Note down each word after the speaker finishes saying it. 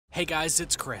Hey guys,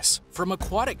 it's Chris. From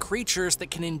aquatic creatures that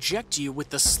can inject you with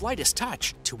the slightest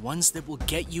touch to ones that will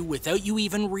get you without you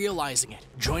even realizing it.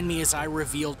 Join me as I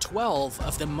reveal 12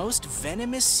 of the most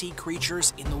venomous sea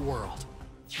creatures in the world.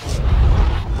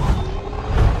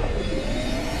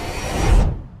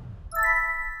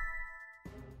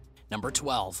 Number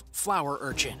 12. Flower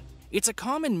Urchin. It's a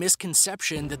common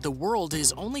misconception that the world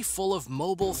is only full of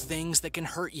mobile things that can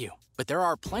hurt you. But there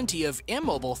are plenty of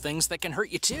immobile things that can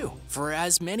hurt you too. For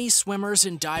as many swimmers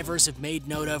and divers have made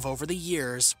note of over the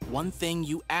years, one thing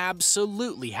you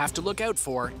absolutely have to look out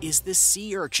for is the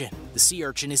sea urchin. The sea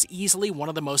urchin is easily one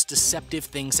of the most deceptive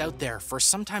things out there, for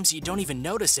sometimes you don't even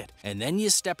notice it. And then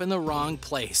you step in the wrong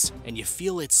place, and you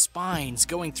feel its spines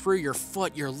going through your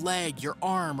foot, your leg, your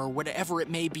arm, or whatever it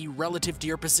may be relative to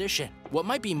your position. What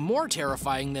might be more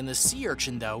terrifying than the sea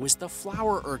urchin, though, is the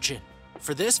flower urchin.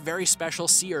 For this very special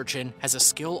sea urchin has a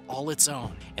skill all its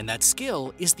own, and that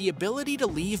skill is the ability to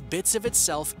leave bits of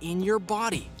itself in your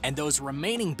body, and those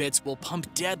remaining bits will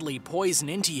pump deadly poison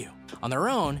into you. On their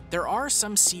own, there are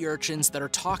some sea urchins that are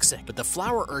toxic, but the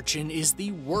flower urchin is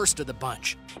the worst of the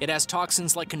bunch. It has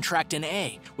toxins like contractin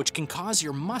A, which can cause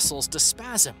your muscles to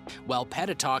spasm, while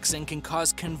Tetrodotoxin can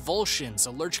cause convulsions,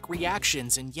 allergic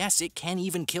reactions, and yes, it can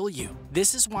even kill you.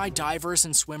 This is why divers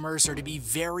and swimmers are to be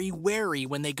very wary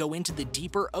when they go into the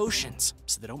deeper oceans,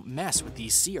 so they don't mess with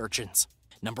these sea urchins.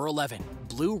 Number 11.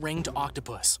 Blue-Ringed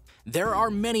Octopus. There are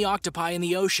many octopi in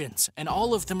the oceans, and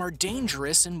all of them are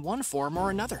dangerous in one form or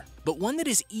another. But one that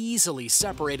is easily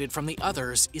separated from the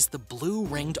others is the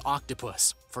Blue-Ringed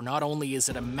Octopus. For not only is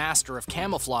it a master of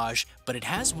camouflage, but it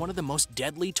has one of the most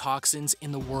deadly toxins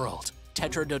in the world,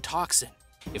 Tetrodotoxin.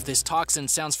 If this toxin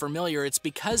sounds familiar, it's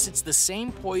because it's the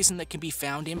same poison that can be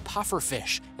found in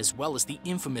pufferfish, as well as the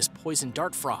infamous poison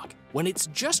dart frog. When it's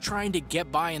just trying to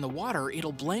get by in the water,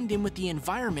 it'll blend in with the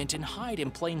environment and hide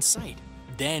in plain sight.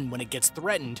 Then, when it gets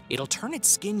threatened, it'll turn its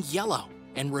skin yellow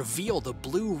and reveal the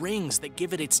blue rings that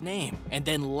give it its name, and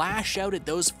then lash out at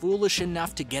those foolish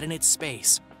enough to get in its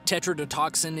space.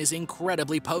 Tetrodotoxin is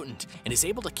incredibly potent and is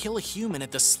able to kill a human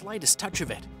at the slightest touch of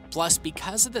it. Plus,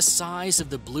 because of the size of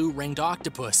the blue-ringed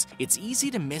octopus, it's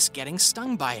easy to miss getting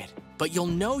stung by it. But you'll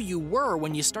know you were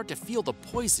when you start to feel the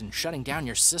poison shutting down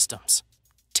your systems.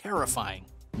 Terrifying.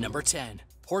 Number 10.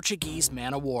 Portuguese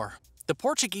man-o'-war. The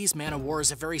Portuguese man-o'-war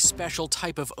is a very special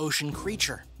type of ocean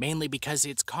creature, mainly because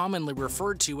it's commonly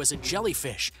referred to as a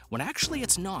jellyfish, when actually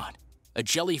it's not. A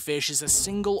jellyfish is a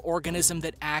single organism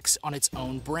that acts on its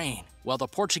own brain, while the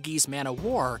Portuguese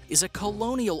man-o'-war is a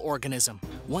colonial organism,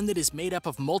 one that is made up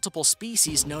of multiple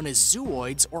species known as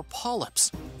zooids or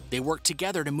polyps. They work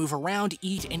together to move around,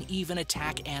 eat, and even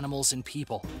attack animals and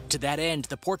people. To that end,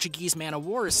 the Portuguese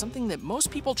man-o'-war is something that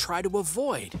most people try to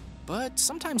avoid, but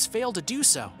sometimes fail to do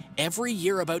so. Every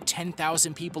year, about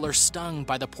 10,000 people are stung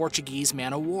by the Portuguese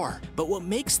man-o'-war, but what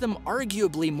makes them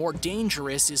arguably more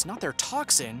dangerous is not their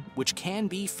toxin, which can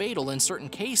be fatal in certain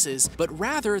cases, but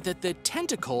rather that the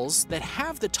tentacles that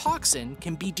have the toxin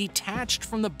can be detached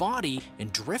from the body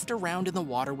and drift around in the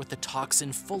water with the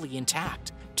toxin fully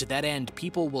intact. To that end,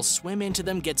 people will swim into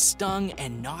them, get stung,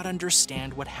 and not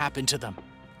understand what happened to them.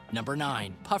 Number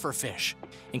 9. Pufferfish.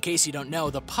 In case you don't know,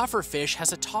 the pufferfish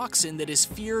has a toxin that is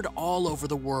feared all over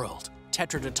the world,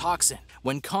 Tetrodotoxin.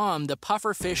 When calm, the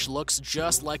pufferfish looks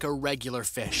just like a regular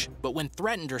fish, but when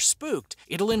threatened or spooked,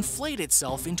 it'll inflate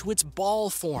itself into its ball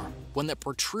form, one that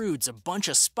protrudes a bunch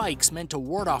of spikes meant to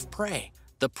ward off prey.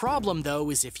 The problem, though,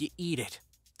 is if you eat it.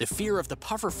 The fear of the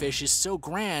pufferfish is so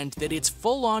grand that it's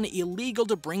full-on illegal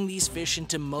to bring these fish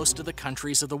into most of the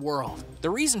countries of the world.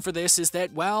 The reason for this is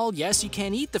that, well, yes, you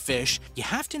can eat the fish, you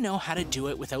have to know how to do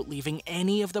it without leaving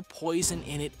any of the poison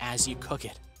in it as you cook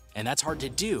it. And that's hard to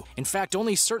do. In fact,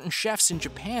 only certain chefs in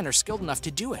Japan are skilled enough to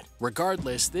do it.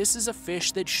 Regardless, this is a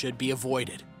fish that should be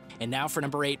avoided. And now for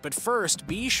number 8, but first,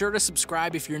 be sure to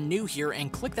subscribe if you're new here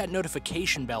and click that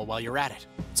notification bell while you're at it.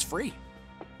 It's free.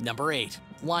 Number 8.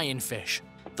 Lionfish.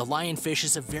 The lionfish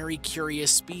is a very curious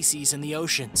species in the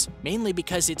oceans, mainly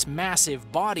because its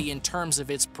massive body in terms of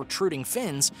its protruding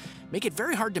fins make it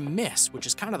very hard to miss, which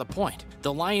is kind of the point.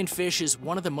 The lionfish is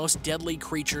one of the most deadly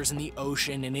creatures in the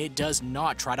ocean, and it does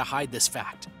not try to hide this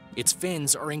fact. Its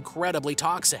fins are incredibly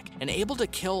toxic and able to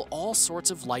kill all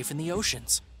sorts of life in the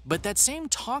oceans. But that same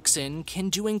toxin can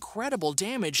do incredible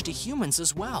damage to humans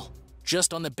as well.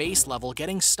 Just on the base level,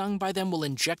 getting stung by them will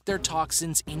inject their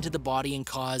toxins into the body and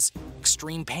cause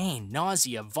extreme pain,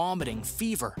 nausea, vomiting,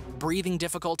 fever, breathing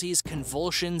difficulties,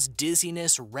 convulsions,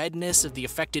 dizziness, redness of the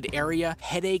affected area,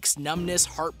 headaches, numbness,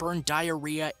 heartburn,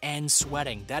 diarrhea, and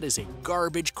sweating. That is a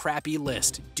garbage, crappy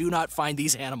list. Do not find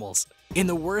these animals. In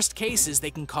the worst cases,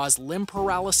 they can cause limb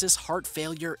paralysis, heart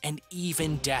failure, and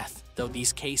even death, though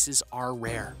these cases are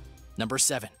rare. Number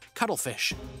 7.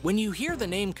 Cuttlefish. When you hear the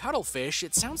name cuttlefish,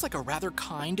 it sounds like a rather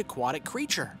kind aquatic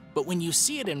creature. But when you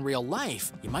see it in real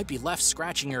life, you might be left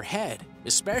scratching your head,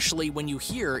 especially when you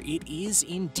hear it is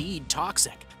indeed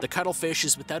toxic. The cuttlefish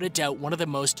is without a doubt one of the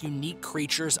most unique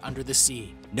creatures under the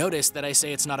sea. Notice that I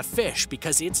say it's not a fish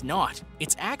because it's not.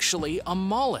 It's actually a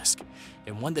mollusk,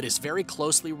 and one that is very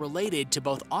closely related to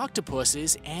both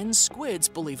octopuses and squids,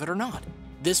 believe it or not.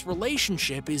 This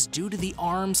relationship is due to the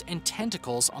arms and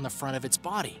tentacles on the front of its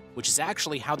body, which is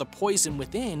actually how the poison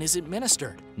within is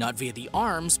administered, not via the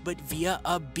arms, but via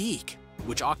a beak,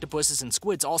 which octopuses and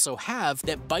squids also have,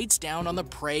 that bites down on the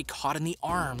prey caught in the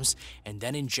arms and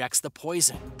then injects the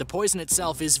poison. The poison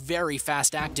itself is very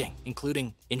fast-acting,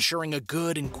 including ensuring a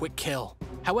good and quick kill.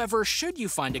 However, should you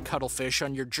find a cuttlefish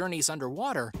on your journeys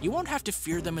underwater, you won't have to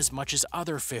fear them as much as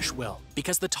other fish will,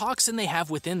 because the toxin they have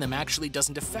within them actually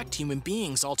doesn't affect human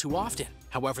beings all too often.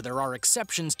 However, there are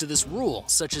exceptions to this rule,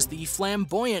 such as the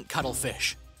flamboyant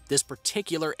cuttlefish. This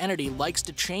particular entity likes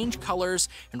to change colors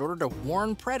in order to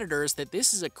warn predators that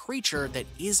this is a creature that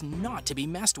is not to be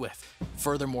messed with.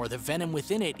 Furthermore, the venom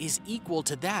within it is equal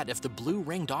to that of the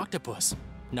blue-ringed octopus.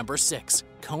 Number 6.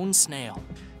 Cone snail.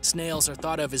 Snails are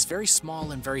thought of as very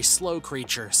small and very slow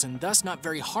creatures, and thus not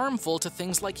very harmful to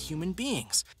things like human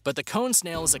beings. But the cone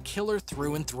snail is a killer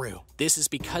through and through. This is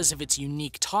because of its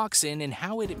unique toxin and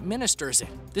how it administers it.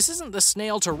 This isn't the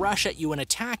snail to rush at you and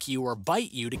attack you or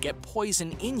bite you to get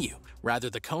poison in you.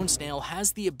 Rather, the cone snail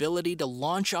has the ability to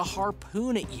launch a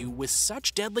harpoon at you with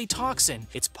such deadly toxin,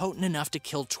 it's potent enough to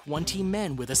kill 20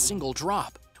 men with a single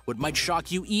drop. What might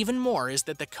shock you even more is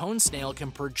that the cone snail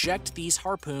can project these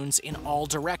harpoons in all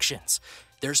directions.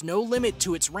 There's no limit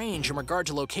to its range in regard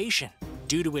to location.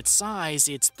 Due to its size,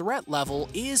 its threat level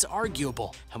is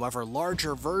arguable. However,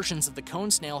 larger versions of the cone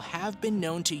snail have been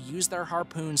known to use their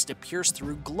harpoons to pierce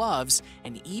through gloves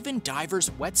and even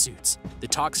divers' wetsuits. The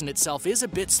toxin itself is a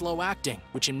bit slow-acting,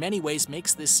 which in many ways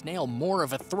makes this snail more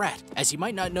of a threat, as you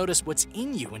might not notice what's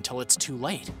in you until it's too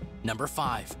late. Number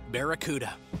 5.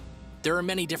 Barracuda. There are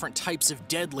many different types of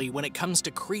deadly when it comes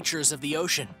to creatures of the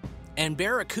ocean, and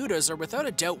barracudas are without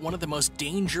a doubt one of the most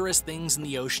dangerous things in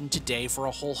the ocean today for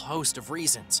a whole host of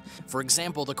reasons. For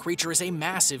example, the creature is a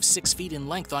massive 6 feet in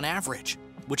length on average,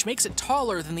 which makes it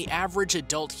taller than the average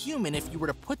adult human if you were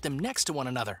to put them next to one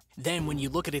another. Then when you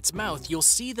look at its mouth, you'll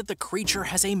see that the creature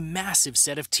has a massive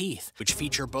set of teeth, which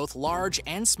feature both large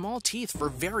and small teeth for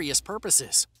various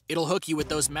purposes. It'll hook you with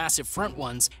those massive front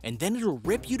ones, and then it'll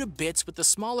rip you to bits with the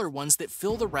smaller ones that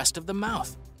fill the rest of the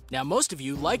mouth. Now, most of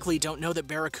you likely don't know that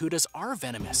barracudas are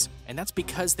venomous, and that's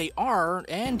because they are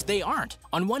and they aren't.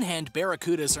 On one hand,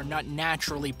 barracudas are not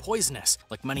naturally poisonous,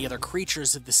 like many other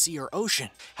creatures of the sea or ocean.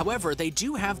 However, they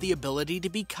do have the ability to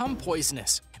become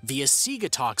poisonous via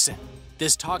Tetrodotoxin.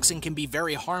 This toxin can be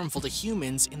very harmful to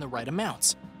humans in the right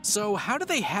amounts. So how do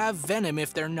they have venom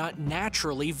if they're not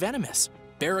naturally venomous?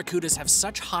 Barracudas have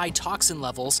such high toxin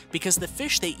levels because the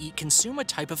fish they eat consume a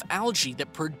type of algae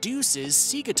that produces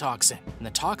Tetrodotoxin, and the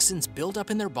toxins build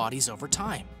up in their bodies over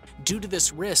time. Due to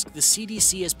this risk, the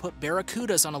CDC has put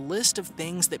barracudas on a list of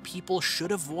things that people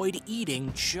should avoid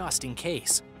eating just in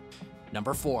case.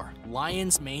 Number 4.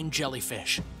 Lion's mane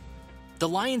jellyfish. The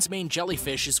lion's mane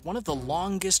jellyfish is one of the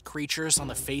longest creatures on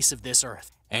the face of this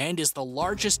earth, and is the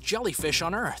largest jellyfish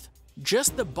on Earth.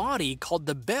 Just the body, called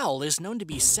the bell, is known to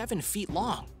be 7 feet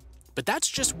long. But that's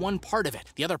just one part of it.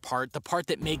 The other part, the part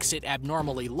that makes it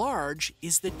abnormally large,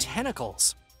 is the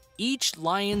tentacles. Each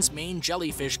lion's mane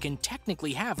jellyfish can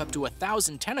technically have up to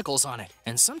 1,000 tentacles on it,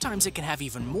 and sometimes it can have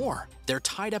even more. They're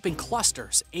tied up in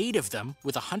clusters, 8 of them,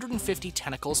 with 150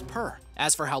 tentacles per.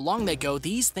 As for how long they go,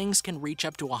 these things can reach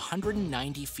up to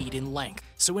 190 feet in length.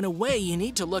 So in a way, you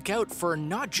need to look out for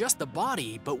not just the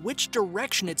body, but which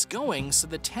direction it's going so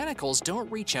the tentacles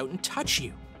don't reach out and touch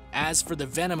you. As for the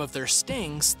venom of their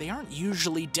stings, they aren't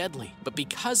usually deadly, but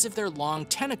because of their long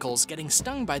tentacles, getting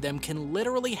stung by them can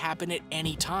literally happen at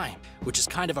any time, which is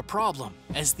kind of a problem,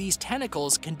 as these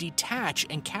tentacles can detach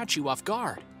and catch you off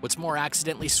guard. What's more,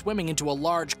 accidentally swimming into a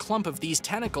large clump of these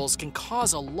tentacles can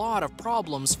cause a lot of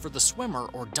problems for the swimmer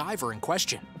or diver in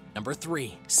question. Number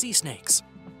 3. Sea snakes.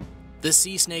 The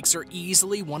sea snakes are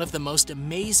easily one of the most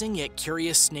amazing yet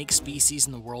curious snake species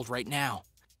in the world right now.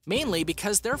 Mainly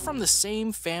because they're from the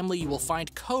same family you will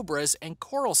find cobras and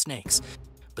coral snakes.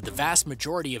 But the vast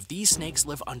majority of these snakes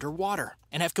live underwater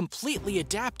and have completely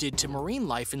adapted to marine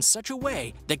life in such a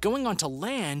way that going onto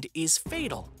land is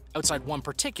fatal, outside one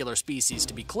particular species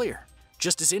to be clear.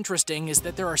 Just as interesting is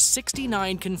that there are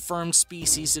 69 confirmed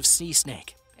species of sea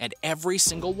snake, and every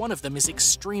single one of them is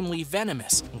extremely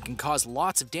venomous and can cause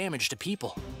lots of damage to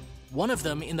people. One of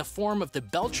them, in the form of the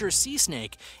Belcher sea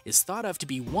snake, is thought of to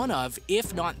be one of,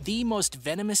 if not the most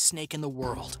venomous snake in the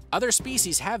world. Other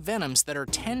species have venoms that are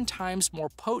 10 times more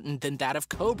potent than that of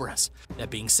cobras. That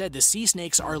being said, the sea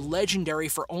snakes are legendary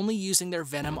for only using their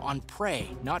venom on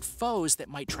prey, not foes that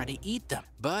might try to eat them.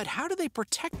 But how do they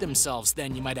protect themselves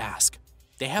then, you might ask?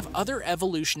 They have other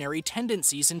evolutionary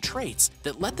tendencies and traits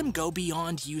that let them go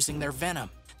beyond using their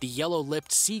venom. The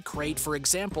yellow-lipped sea crate, for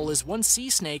example, is one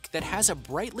sea snake that has a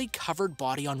brightly covered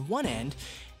body on one end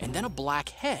and then a black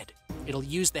head. It'll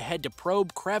use the head to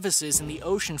probe crevices in the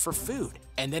ocean for food,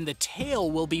 and then the tail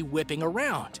will be whipping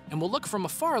around and will look from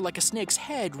afar like a snake's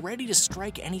head, ready to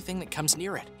strike anything that comes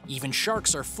near it. Even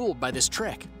sharks are fooled by this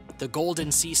trick. The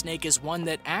golden sea snake is one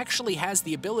that actually has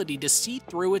the ability to see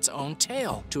through its own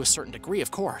tail, to a certain degree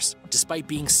of course. Despite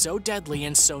being so deadly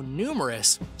and so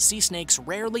numerous, sea snakes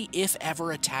rarely, if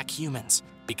ever, attack humans.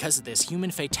 Because of this, human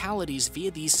fatalities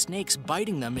via these snakes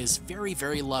biting them is very,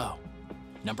 very low.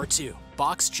 Number 2.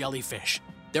 Box jellyfish.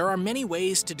 There are many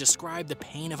ways to describe the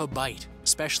pain of a bite,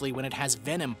 especially when it has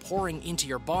venom pouring into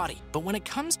your body. But when it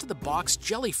comes to the box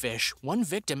jellyfish, one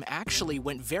victim actually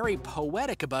went very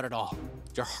poetic about it all.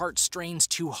 Your heart strains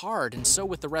too hard, and so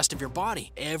with the rest of your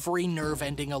body. Every nerve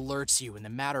ending alerts you in the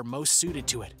matter most suited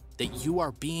to it, that you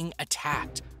are being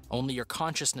attacked. Only your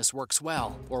consciousness works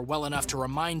well, or well enough to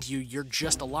remind you you're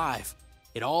just alive.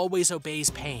 It always obeys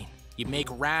pain. You make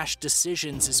rash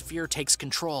decisions as fear takes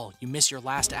control. You miss your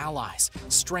last allies.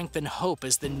 Strength and hope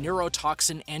as the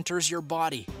neurotoxin enters your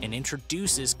body and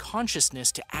introduces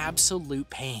consciousness to absolute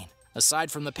pain.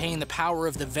 Aside from the pain, the power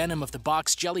of the venom of the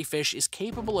box jellyfish is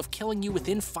capable of killing you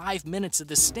within 5 minutes of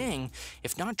the sting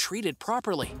if not treated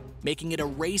properly, making it a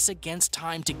race against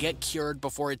time to get cured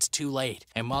before it's too late.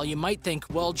 And while you might think,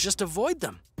 well, just avoid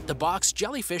them, the box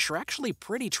jellyfish are actually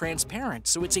pretty transparent,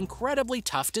 so it's incredibly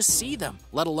tough to see them,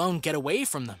 let alone get away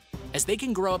from them, as they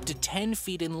can grow up to 10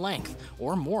 feet in length,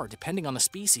 or more depending on the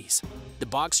species. The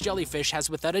box jellyfish has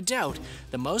without a doubt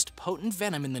the most potent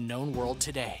venom in the known world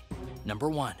today. Number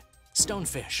 1.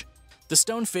 Stonefish. The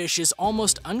stonefish is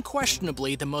almost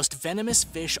unquestionably the most venomous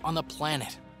fish on the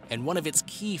planet, and one of its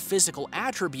key physical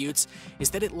attributes is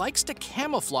that it likes to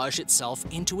camouflage itself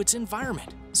into its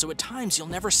environment, so at times you'll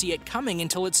never see it coming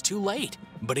until it's too late.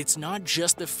 But it's not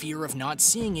just the fear of not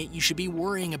seeing it you should be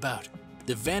worrying about.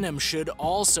 The venom should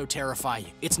also terrify you.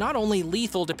 It's not only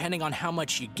lethal depending on how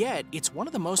much you get, it's one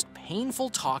of the most painful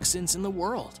toxins in the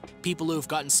world. People who have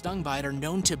gotten stung by it are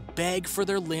known to beg for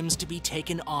their limbs to be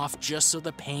taken off just so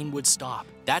the pain would stop.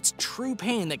 That's true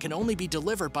pain that can only be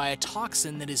delivered by a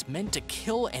toxin that is meant to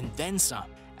kill and then some.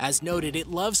 As noted, it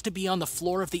loves to be on the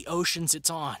floor of the oceans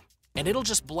it's on, and it'll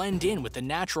just blend in with the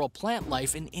natural plant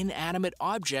life and inanimate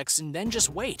objects and then just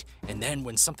wait. And then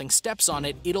when something steps on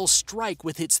it, it'll strike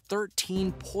with its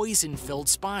 13 poison-filled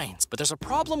spines. But there's a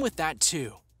problem with that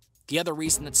too. The other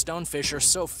reason that stonefish are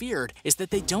so feared is that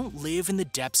they don't live in the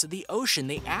depths of the ocean.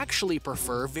 They actually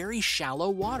prefer very shallow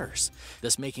waters,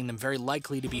 thus making them very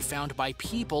likely to be found by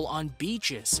people on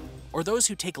beaches or those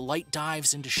who take light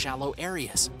dives into shallow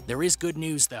areas. There is good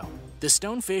news though. The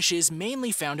stonefish is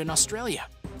mainly found in Australia.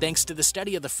 Thanks to the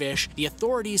study of the fish, the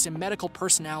authorities and medical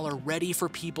personnel are ready for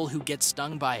people who get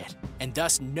stung by it, and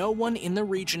thus no one in the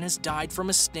region has died from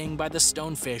a sting by the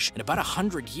stonefish in about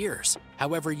 100 years.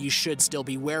 However, you should still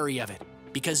be wary of it,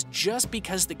 because just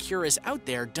because the cure is out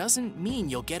there doesn't mean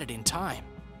you'll get it in time.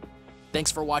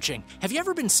 Thanks for watching. Have you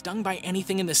ever been stung by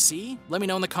anything in the sea? Let me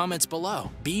know in the comments below.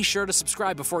 Be sure to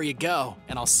subscribe before you go,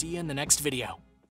 and I'll see you in the next video.